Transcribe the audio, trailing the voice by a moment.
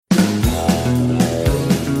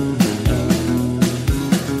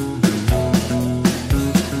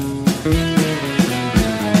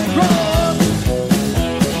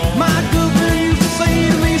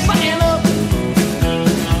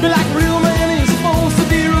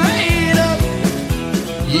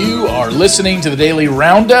listening to the Daily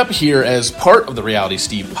Roundup here as part of the Reality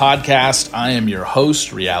Steve podcast. I am your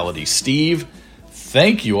host, Reality Steve.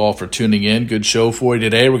 Thank you all for tuning in. Good show for you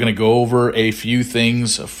today. We're going to go over a few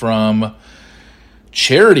things from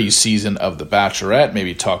charity season of The Bachelorette,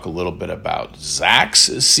 maybe talk a little bit about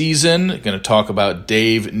Zach's season. Going to talk about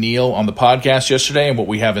Dave Neal on the podcast yesterday and what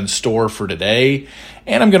we have in store for today.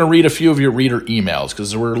 And I'm going to read a few of your reader emails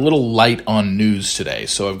because we're a little light on news today.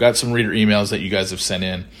 So I've got some reader emails that you guys have sent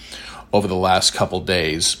in over the last couple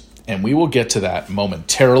days, and we will get to that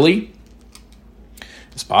momentarily.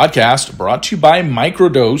 This podcast brought to you by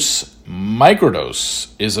Microdose.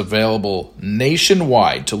 Microdose is available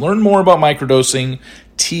nationwide. To learn more about microdosing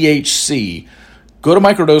THC, go to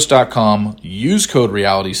microdose.com, use code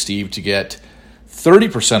RealitySteve to get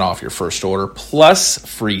 30% off your first order plus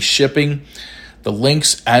free shipping. The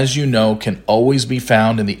links, as you know, can always be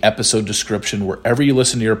found in the episode description wherever you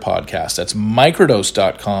listen to your podcast. That's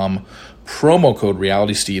microdose.com, promo code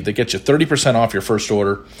RealitySteve that gets you 30% off your first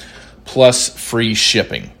order plus free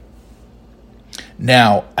shipping.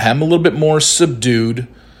 Now, I'm a little bit more subdued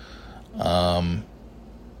in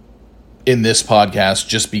this podcast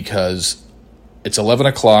just because it's 11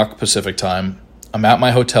 o'clock Pacific time. I'm at my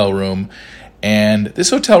hotel room, and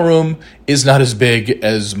this hotel room is not as big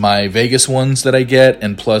as my Vegas ones that I get,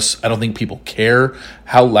 and plus, I don't think people care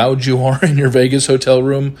how loud you are in your Vegas hotel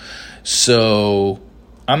room. So,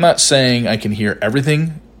 I'm not saying I can hear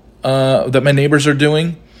everything that my neighbors are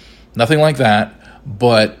doing. Nothing like that,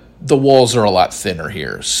 but the walls are a lot thinner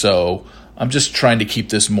here, so I'm just trying to keep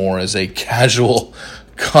this more as a casual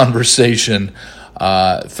conversation.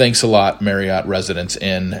 Thanks a lot, Marriott Residence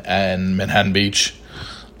Inn and Manhattan Beach.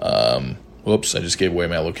 Whoops, I just gave away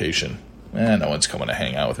my location. No one's coming to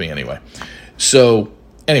hang out with me anyway. So,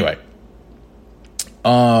 anyway.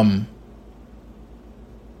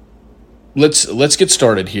 Let's get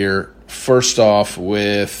started here. First off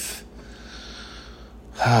with...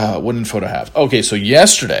 what info to have? Okay, so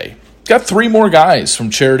yesterday, got 3 more guys from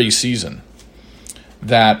charity season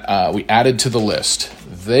that we added to the list.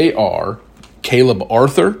 They are Caleb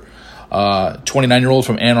Arthur, 29-year-old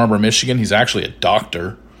from Ann Arbor, Michigan. He's actually a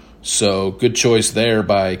doctor, so good choice there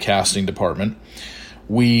by casting department.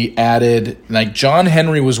 We added, like John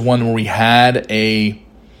Henry was one where we had a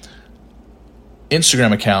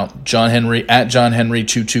Instagram account, John Henry, at John Henry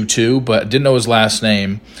 222, but didn't know his last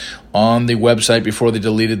name. On the website before they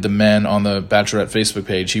deleted the men on the Bachelorette Facebook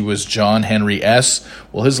page, he was John Henry S.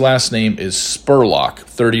 Well, his last name is Spurlock,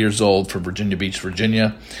 30 years old, from Virginia Beach,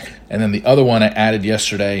 Virginia. And then the other one I added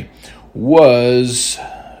yesterday was,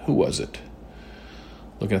 who was it?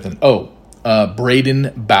 Looking at them.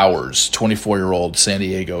 Braden Bowers, 24-year-old, San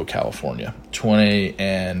Diego, California.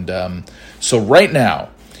 So right now,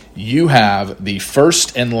 you have the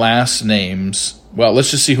first and last names. Well,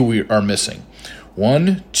 let's just see who we are missing.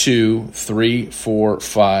 1, 2, 3, 4,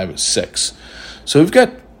 5, 6. So we've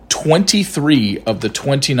got 23 of the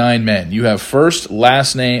 29 men. You have first and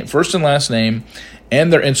last name,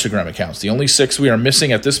 and their Instagram accounts. The only 6 we are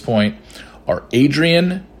missing at this point are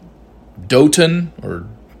Adrian Dotun,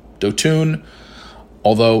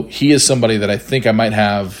 although he is somebody that I think I might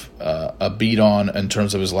have a beat on in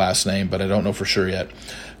terms of his last name, but I don't know for sure yet.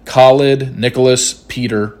 Khalid, Nicholas,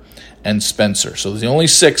 Peter, and Spencer. So there's the only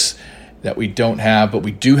 6 that we don't have, but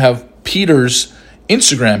we do have Peter's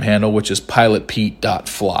Instagram handle, which is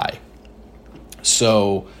pilotpete.fly.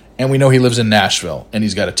 So, and we know he lives in Nashville, and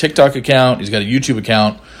he's got a TikTok account, he's got a YouTube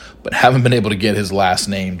account, but haven't been able to get his last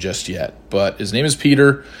name just yet. But his name is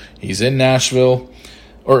Peter, he's in Nashville,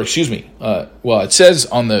 it says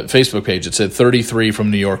on the Facebook page, it said 33 from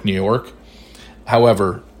New York.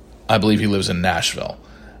 However, I believe he lives in Nashville.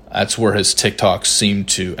 That's where his TikToks seem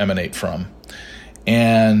to emanate from.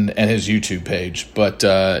 And his YouTube page. But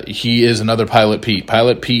he is another Pilot Pete.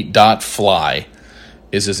 Pilotpete.fly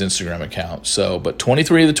is his Instagram account. So, but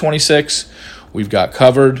 23 of the 26 we've got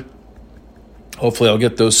covered. Hopefully I'll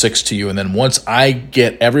get those 6 to you. And then once I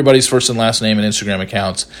get everybody's first and last name and Instagram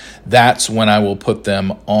accounts, that's when I will put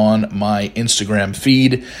them on my Instagram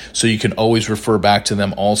feed. So you can always refer back to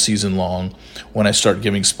them all season long when I start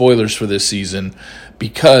giving spoilers for this season,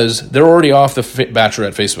 because they're already off the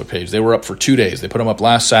Bachelorette Facebook page. They were up for 2 days. They put them up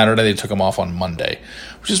last Saturday. They took them off on Monday,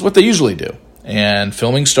 which is what they usually do. And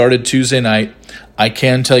filming started Tuesday night. I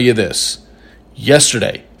can tell you this.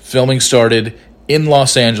 Yesterday, filming started in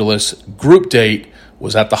Los Angeles. Group date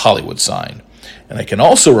was at the Hollywood sign. And I can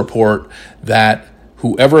also report that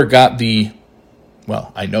whoever got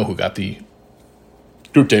I know who got the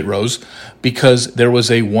group date rose, because there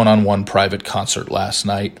was a one-on-one private concert last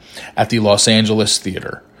night at the Los Angeles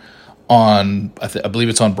Theater on, I believe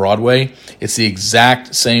it's on Broadway. It's the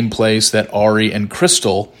exact same place that Ari and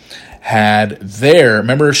Crystal had there.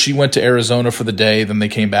 Remember, she went to Arizona for the day, then they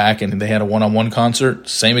came back and they had a one-on-one concert.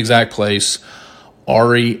 Same exact place.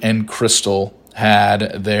 Ari and Crystal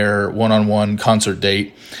had their one-on-one concert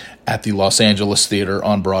date at the Los Angeles Theater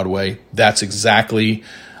on Broadway. That's exactly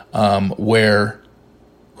where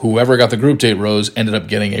whoever got the group date rose ended up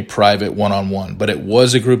getting a private one-on-one. But it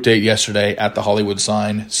was a group date yesterday at the Hollywood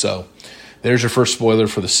Sign. So there's your first spoiler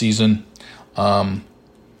for the season. I'm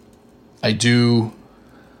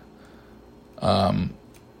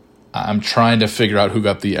trying to figure out who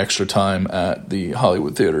got the extra time at the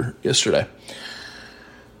Hollywood Theater yesterday.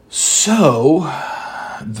 So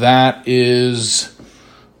that is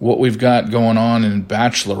what we've got going on in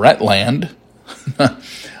Bachelorette land.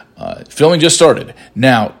 Filming just started.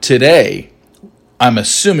 Now, today, I'm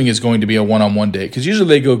assuming is going to be a one-on-one date, because usually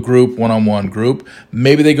they go group, one-on-one, group.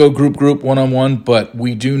 Maybe they go group, one-on-one, but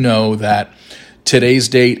we do know that today's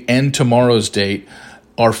date and tomorrow's date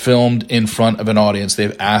are filmed in front of an audience.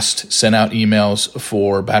 They've sent out emails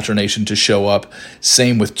for Bachelor Nation to show up.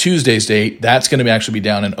 Same with Tuesday's date. That's going to actually be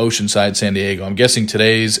down in Oceanside, San Diego. I'm guessing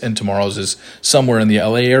today's and tomorrow's is somewhere in the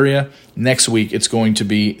LA area. Next week, it's going to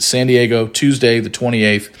be San Diego, Tuesday, the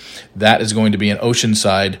 28th. That is going to be in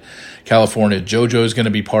Oceanside, California. JoJo is going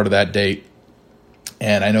to be part of that date.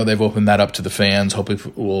 And I know they've opened that up to the fans.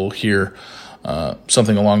 Hopefully we'll hear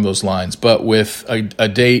something along those lines. But with a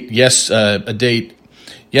date yesterday,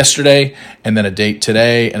 and then a date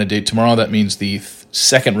today, and a date tomorrow, that means the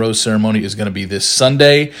second rose ceremony is going to be this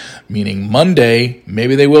Sunday, meaning Monday,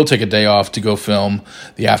 maybe they will take a day off to go film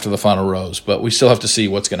the After the Final Rose, but we still have to see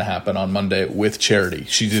what's going to happen on Monday with Charity.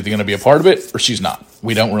 She's either going to be a part of it, or she's not.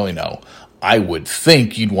 We don't really know. I would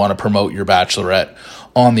think you'd want to promote your Bachelorette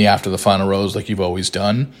on the After the Final Rose like you've always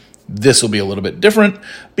done. This will be a little bit different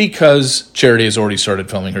because Charity has already started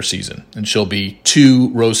filming her season, and she'll be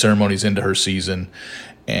 2 rose ceremonies into her season.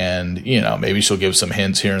 And, maybe she'll give some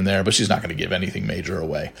hints here and there, but she's not going to give anything major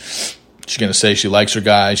away. She's going to say she likes her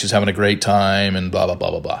guy, she's having a great time, and blah, blah,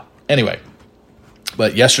 blah, blah, blah. Anyway,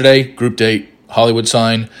 but yesterday, group date, Hollywood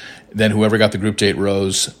Sign. Then whoever got the group date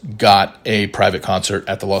rose got a private concert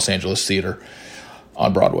at the Los Angeles Theater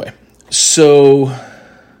on Broadway. So,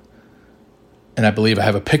 and I believe I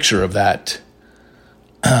have a picture of that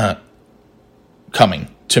coming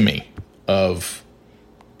to me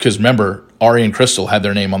because remember, Ari and Crystal had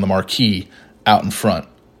their name on the marquee out in front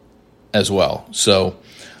as well. So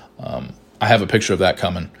I have a picture of that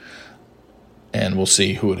coming, and we'll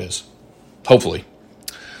see who it is. Hopefully.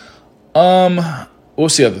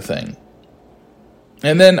 What's the other thing?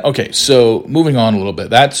 And then, okay, so moving on a little bit.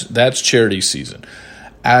 That's Charity's season.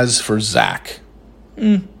 As for Zach,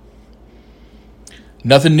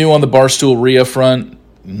 nothing new on the Barstool Rhea front.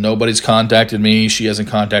 Nobody's contacted me. She hasn't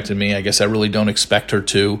contacted me. I guess I really don't expect her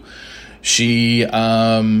to. She,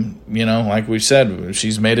 like we said,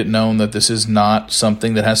 she's made it known that this is not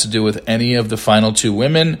something that has to do with any of the final 2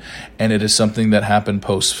 women, and it is something that happened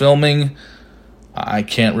post-filming. I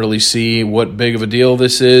can't really see what big of a deal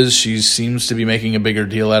this is. She seems to be making a bigger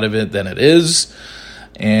deal out of it than it is,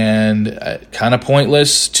 and kind of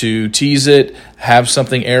pointless to tease it, have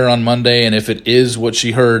something air on Monday, and if it is what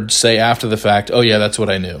she heard, say after the fact, oh yeah, that's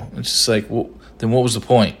what I knew. It's just like, well, then what was the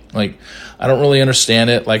point? Like, I don't really understand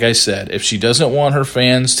it. Like I said, if she doesn't want her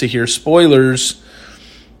fans to hear spoilers,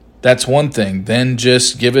 that's one thing. Then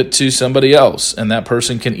just give it to somebody else, and that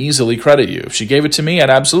person can easily credit you. If she gave it to me, I'd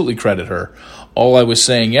absolutely credit her. All I was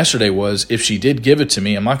saying yesterday was, if she did give it to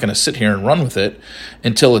me, I'm not going to sit here and run with it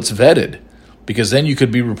until it's vetted, because then you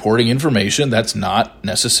could be reporting information that's not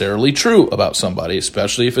necessarily true about somebody,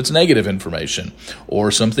 especially if it's negative information or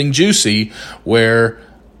something juicy where,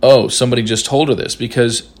 oh, somebody just told her this,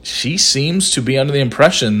 because she seems to be under the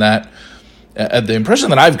impression that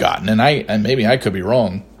I've gotten, and maybe I could be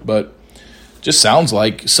wrong, but just sounds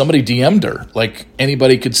like somebody DM'd her, like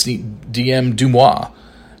anybody could DM Dumois,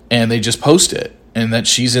 and they just post it, and that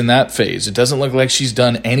she's in that phase. It doesn't look like she's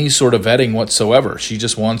done any sort of vetting whatsoever. She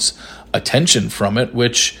just wants attention from it,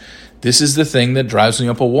 which this is the thing that drives me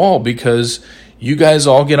up a wall, because you guys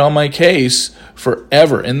all get on my case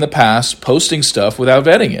forever in the past posting stuff without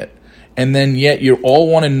vetting it. And then yet you all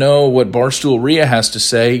want to know what Barstool Rhea has to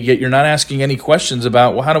say, yet you're not asking any questions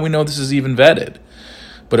about, well, how do we know this is even vetted?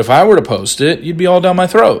 But if I were to post it, you'd be all down my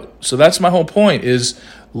throat. So that's my whole point, is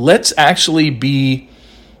let's actually be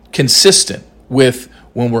consistent with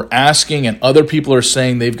when we're asking and other people are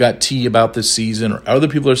saying they've got tea about this season, or other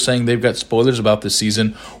people are saying they've got spoilers about this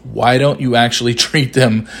season. Why don't you actually treat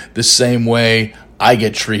them the same way I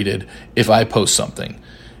get treated if I post something,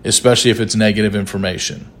 especially if it's negative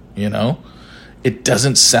information? you know? It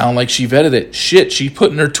doesn't sound like she vetted it. Shit, she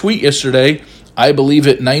put in her tweet yesterday, I believe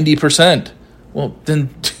it 90%. Well, then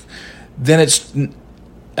it's...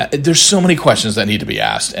 there's so many questions that need to be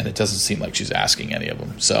asked, and it doesn't seem like she's asking any of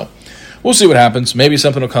them. So we'll see what happens. Maybe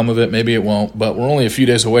something will come of it. Maybe it won't. But we're only a few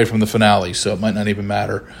days away from the finale, so it might not even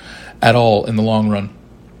matter at all in the long run.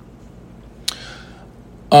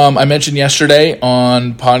 I mentioned yesterday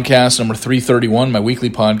on podcast number 331, my weekly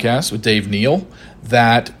podcast with Dave Neal,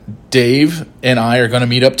 that Dave and I are going to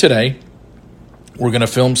meet up today. We're going to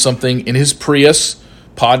film something in his Prius,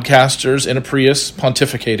 podcasters in a Prius,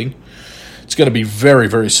 pontificating. It's going to be very,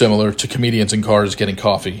 very similar to comedians in cars getting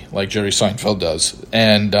coffee, like Jerry Seinfeld does.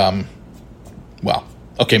 And, well,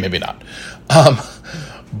 okay, maybe not.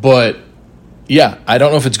 But, yeah, I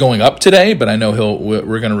don't know if it's going up today, but I know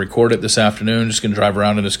we're going to record it this afternoon. Just going to drive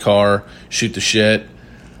around in his car, shoot the shit,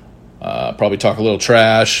 probably talk a little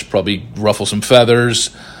trash, probably ruffle some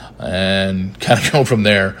feathers, and kind of go from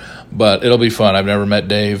there. But it'll be fun. I've never met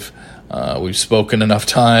Dave. We've spoken enough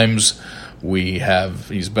times.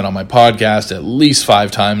 He's been on my podcast at least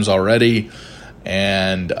 5 times already,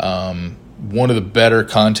 and one of the better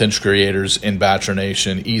content creators in Bachelor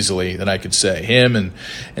Nation, easily, that I could say. Him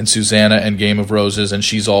and Susanna and Game of Roses and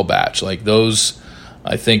She's All Batch. Like those,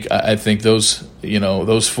 I think those,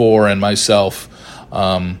 those 4 and myself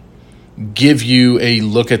give you a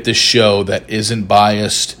look at this show that isn't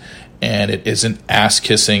biased and it isn't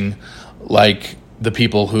ass-kissing like the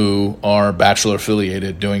people who are Bachelor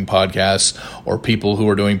affiliated doing podcasts, or people who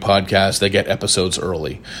are doing podcasts that get episodes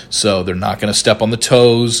early. So they're not going to step on the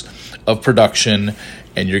toes of production,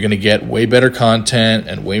 and you're going to get way better content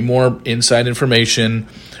and way more inside information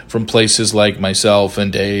from places like myself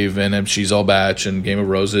and Dave and She's All Batch and Game of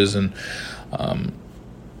Roses and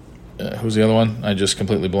who's the other one? I just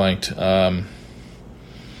completely blanked.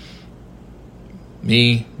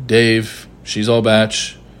 Me, Dave, She's All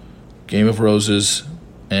Batch, Game of Roses,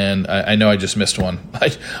 and I know I just missed one.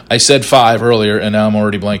 I said 5 earlier, and now I'm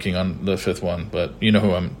already blanking on the 5th one, but you know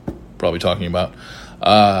who I'm probably talking about.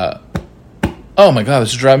 Oh my God,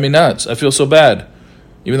 this is driving me nuts. I feel so bad.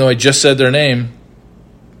 Even though I just said their name.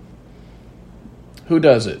 Who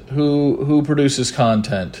does it? Who produces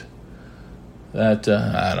content? That,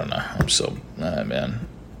 I don't know. I'm so, man.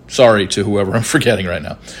 Sorry to whoever I'm forgetting right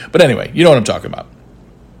now. But anyway, you know what I'm talking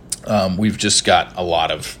about. We've just got a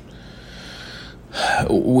lot of...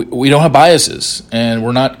 We don't have biases, and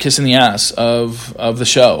we're not kissing the ass of the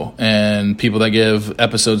show and people that give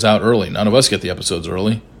episodes out early. None of us get the episodes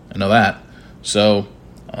early. I know that. So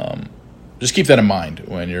just keep that in mind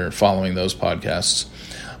when you're following those podcasts.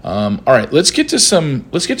 All right, let's get to some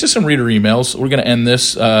reader emails. We're going to end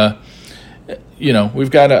this. I've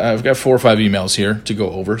got 4 or 5 emails here to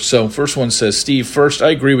go over. So first one says, Steve, first, I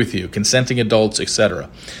agree with you, consenting adults, etc.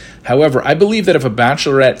 However, I believe that if a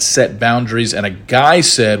bachelorette set boundaries and a guy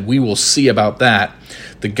said, we will see about that,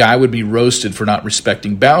 the guy would be roasted for not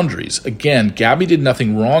respecting boundaries. Again, Gabby did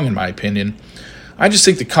nothing wrong in my opinion. I just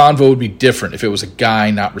think the convo would be different if it was a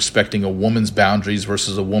guy not respecting a woman's boundaries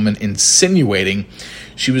versus a woman insinuating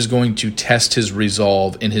she was going to test his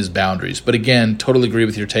resolve in his boundaries. But again, totally agree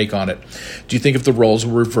with your take on it. Do you think if the roles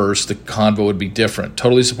were reversed, the convo would be different?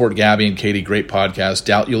 Totally support Gabby and Katie. Great podcast.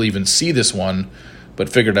 Doubt you'll even see this one, but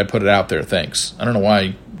figured I'd put it out there. Thanks. I don't know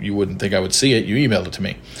why you wouldn't think I would see it. You emailed it to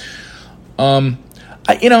me.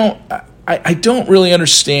 I don't really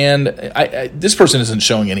understand. This person isn't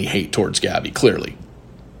showing any hate towards Gabby, clearly.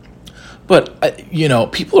 But,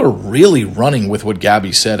 people are really running with what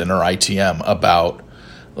Gabby said in her ITM about,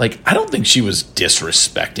 I don't think she was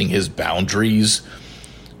disrespecting his boundaries.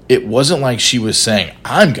 It wasn't like she was saying,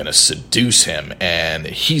 I'm going to seduce him and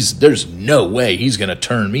there's no way he's going to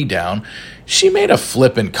turn me down. She made a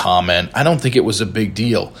flippant comment. I don't think it was a big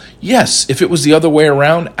deal. Yes, if it was the other way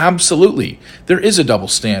around, absolutely. There is a double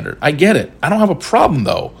standard. I get it. I don't have a problem,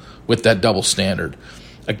 though, with that double standard.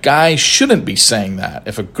 A guy shouldn't be saying that.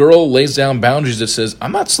 If a girl lays down boundaries that says,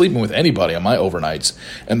 I'm not sleeping with anybody on my overnights,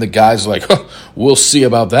 and the guy's like, we'll see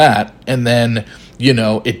about that, and then,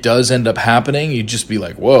 it does end up happening, you'd just be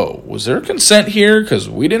like, whoa, was there consent here? Because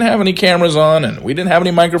we didn't have any cameras on, and we didn't have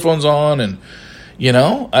any microphones on, and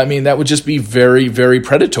that would just be very, very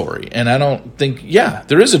predatory. And I don't think,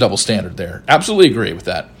 there is a double standard there. Absolutely agree with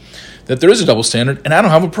that there is a double standard, and I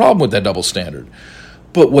don't have a problem with that double standard.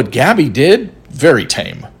 But what Gabby did, very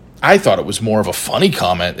tame. I thought it was more of a funny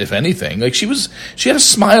comment, if anything. She had a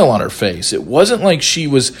smile on her face. It wasn't like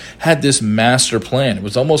she had this master plan. It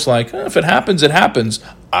was almost like, if it happens, it happens.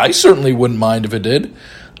 I certainly wouldn't mind if it did.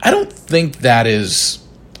 I don't think that is,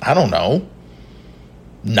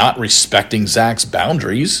 not respecting Zach's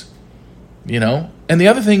boundaries, and And the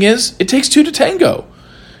other thing is, it takes two to tango.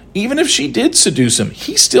 Even if she did seduce him,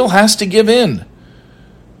 he still has to give in.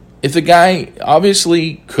 If the guy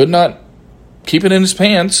obviously could not keep it in his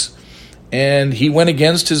pants, and he went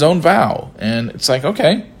against his own vow, and it's like,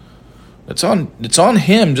 okay, it's on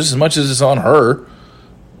him just as much as it's on her.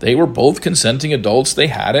 They were both consenting adults. They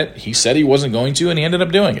had it. He said he wasn't going to, and he ended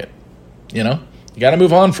up doing it. You got to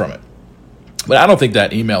move on from it. But I don't think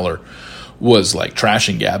that emailer was like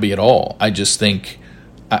trashing Gabby at all. I just think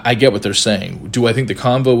I get what they're saying. Do I think the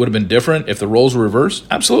convo would have been different if the roles were reversed?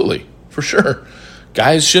 Absolutely, for sure.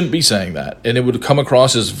 Guys shouldn't be saying that, and it would come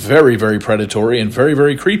across as very, very predatory and very,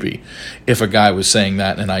 very creepy if a guy was saying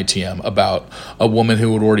that in an ITM about a woman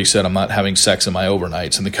who had already said, I'm not having sex in my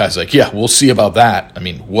overnights, and the guy's like, yeah, we'll see about that. I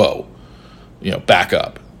mean, whoa. Back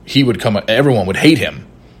up. Everyone would hate him.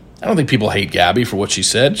 I don't think people hate Gabby for what she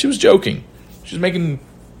said. She was joking. She was making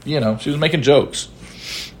jokes.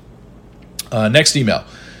 Next email.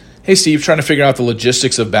 Hey, Steve, trying to figure out the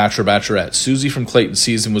logistics of Bachelor Bachelorette. Susie from Clayton's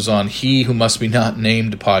season was on He Who Must Be Not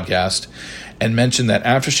Named podcast and mentioned that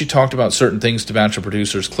after she talked about certain things to Bachelor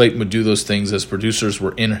producers, Clayton would do those things as producers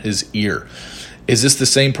were in his ear. Is this the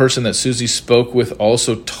same person that Susie spoke with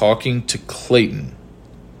also talking to Clayton?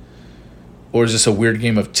 Or is this a weird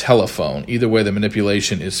game of telephone? Either way, the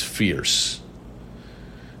manipulation is fierce.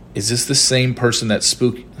 Is this the same person that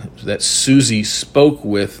Susie spoke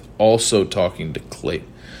with also talking to Clayton?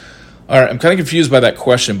 All right, I'm kind of confused by that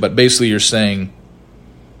question, but basically you're saying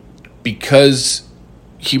because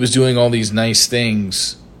he was doing all these nice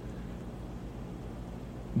things,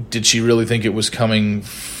 did she really think it was coming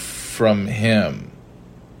from him?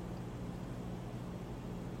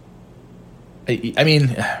 I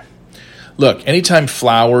mean, look, anytime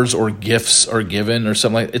flowers or gifts are given or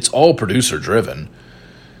something like that, it's all producer driven.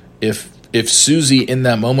 If Susie in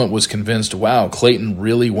that moment was convinced, wow, Clayton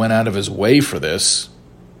really went out of his way for this,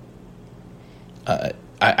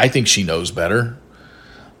 I think she knows better.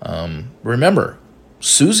 Remember,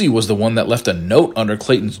 Susie was the one that left a note under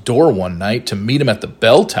Clayton's door one night to meet him at the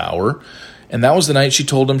bell tower, and that was the night she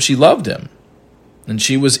told him she loved him, and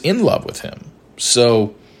she was in love with him.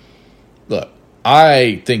 So, look,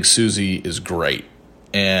 I think Susie is great,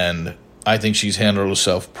 and I think she's handled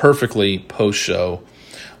herself perfectly post-show.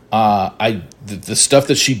 The stuff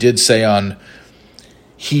that she did say on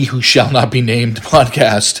He Who Shall Not Be Named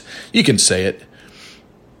podcast, you can say it.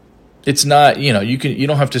 It's not, you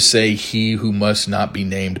don't have to say He Who Must Not Be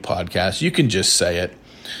Named podcast. You can just say it.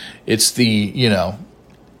 It's the,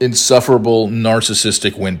 insufferable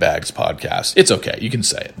narcissistic windbags podcast. It's okay. You can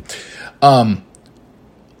say it.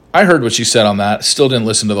 I heard what she said on that. Still didn't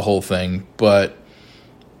listen to the whole thing, but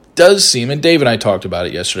does seem, and Dave and I talked about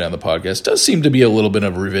it yesterday on the podcast, does seem to be a little bit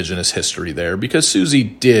of revisionist history there because Susie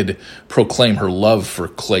did proclaim her love for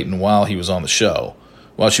Clayton while he was on the show,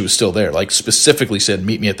 while she was still there, like specifically said,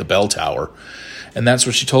 meet me at the bell tower. And that's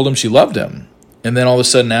where she told him she loved him. And then all of a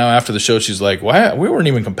sudden now after the show, she's like, why? We weren't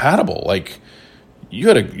even compatible. Like you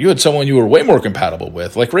had someone you were way more compatible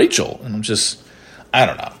with, like Rachel. And I'm just, I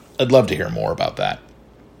don't know. I'd love to hear more about that.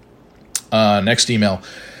 Next email.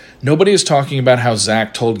 Nobody is talking about how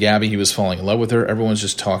Zach told Gabby he was falling in love with her. Everyone's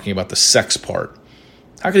just talking about the sex part.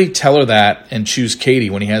 How could he tell her that and choose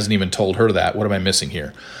Katie when he hasn't even told her that? What am I missing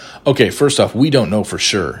here? Okay, first off, we don't know for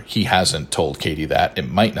sure he hasn't told Katie that. It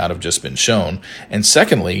might not have just been shown. And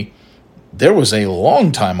secondly, there was a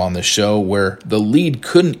long time on this show where the lead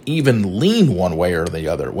couldn't even lean one way or the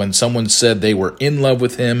other. When someone said they were in love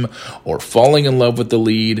with him or falling in love with the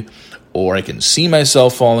lead, or I can see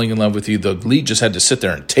myself falling in love with you, the lead just had to sit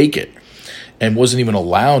there and take it and wasn't even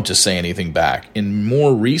allowed to say anything back. In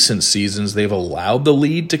more recent seasons, they've allowed the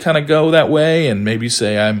lead to kind of go that way and maybe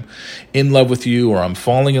say, I'm in love with you, or I'm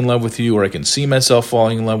falling in love with you, or I can see myself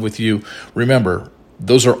falling in love with you. Remember,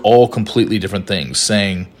 those are all completely different things.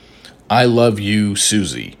 Saying, I love you,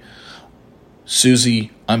 Susie.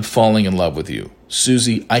 Susie, I'm falling in love with you.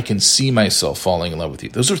 Susie, I can see myself falling in love with you.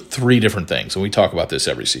 Those are three different things, and we talk about this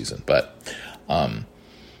every season. But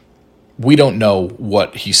we don't know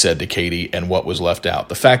what he said to Katie and what was left out.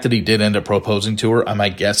 The fact that he did end up proposing to her, my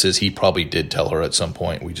guess is he probably did tell her at some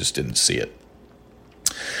point. We just didn't see it.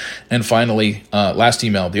 And finally, last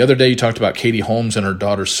email. The other day you talked about Katie Holmes and her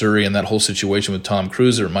daughter Suri and that whole situation with Tom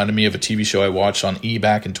Cruise. It reminded me of a TV show I watched on E!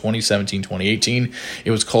 Back in 2017, 2018.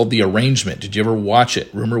 It was called The Arrangement. Did you ever watch it?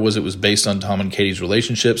 Rumor was it was based on Tom and Katie's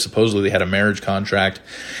relationship. Supposedly they had a marriage contract,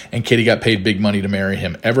 and Katie got paid big money to marry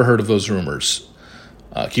him. Ever heard of those rumors?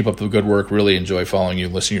 Keep up the good work. Really enjoy following you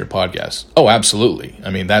and listening to your podcast. Oh, absolutely. I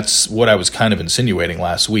mean, that's what I was kind of insinuating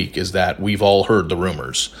last week, is that we've all heard the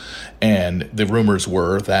rumors. And the rumors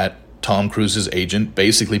were that Tom Cruise's agent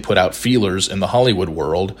basically put out feelers in the Hollywood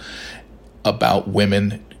world about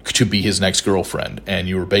women to be his next girlfriend, and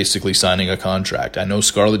you were basically signing a contract. I know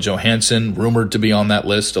Scarlett Johansson, rumored to be on that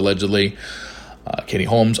list, allegedly. Katie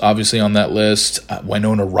Holmes, obviously on that list.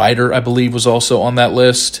 Winona Ryder, I believe, was also on that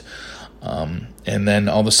list. And then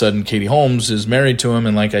all of a sudden, Katie Holmes is married to him,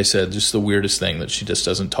 and like I said, just the weirdest thing that she just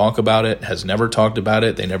doesn't talk about it, has never talked about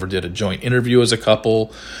it. They never did a joint interview as a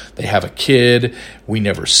couple. They have a kid. We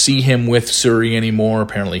never see him with Suri anymore.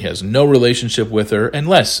 Apparently he has no relationship with her,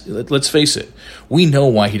 unless, let's face it, we know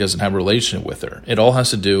why he doesn't have a relationship with her. It all has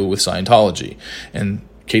to do with Scientology, and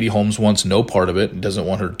Katie Holmes wants no part of it and doesn't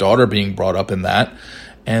want her daughter being brought up in that.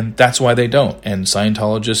 And that's why they don't. And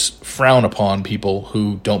Scientologists frown upon people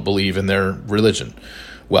who don't believe in their religion.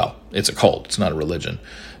 Well, it's a cult. It's not a religion.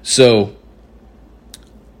 So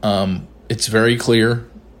it's very clear.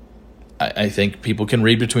 I think people can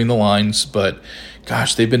read between the lines. But,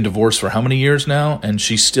 gosh, they've been divorced for how many years now? And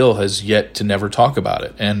she still has yet to never talk about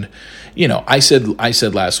it. And, you know, I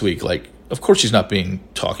said last week, like, of course she's not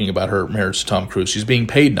talking about her marriage to Tom Cruise. She's being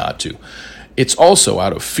paid not to. It's also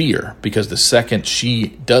out of fear, because the second she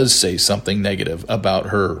does say something negative about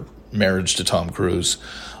her marriage to Tom Cruise,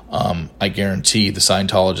 I guarantee the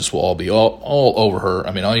Scientologists will all be all over her.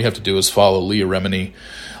 I mean, all you have to do is follow Leah Remini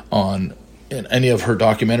on any of her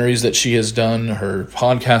documentaries that she has done, her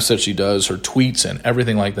podcasts that she does, her tweets, and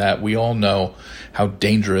everything like that. We all know how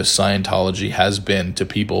dangerous Scientology has been to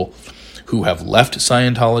people who have left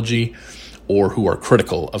Scientology or who are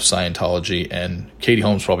critical of Scientology, and Katie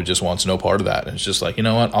Holmes probably just wants no part of that. And it's just like, you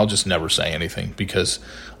know what, I'll just never say anything, because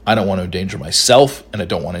I don't want to endanger myself, and I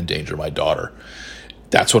don't want to endanger my daughter.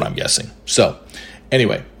 That's what I'm guessing. So,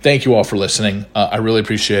 anyway, thank you all for listening. I really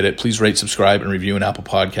appreciate it. Please rate, subscribe, and review an Apple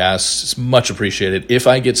Podcasts. It's much appreciated. If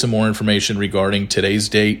I get some more information regarding today's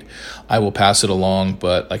date, I will pass it along.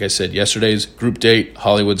 But like I said, yesterday's group date,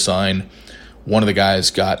 Hollywood sign. One of the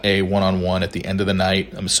guys got a one-on-one at the end of the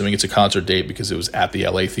night. I'm assuming it's a concert date because it was at the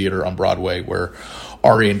LA Theater on Broadway, where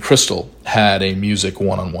Ari and Crystal had a music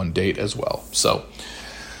one-on-one date as well. So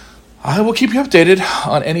I will keep you updated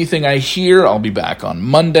on anything I hear. I'll be back on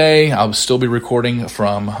Monday. I'll still be recording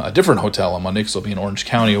from a different hotel on Monday because I'll be in Orange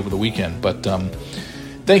County over the weekend. But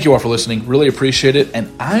thank you all for listening. Really appreciate it.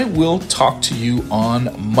 And I will talk to you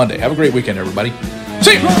on Monday. Have a great weekend, everybody.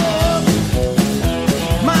 See you.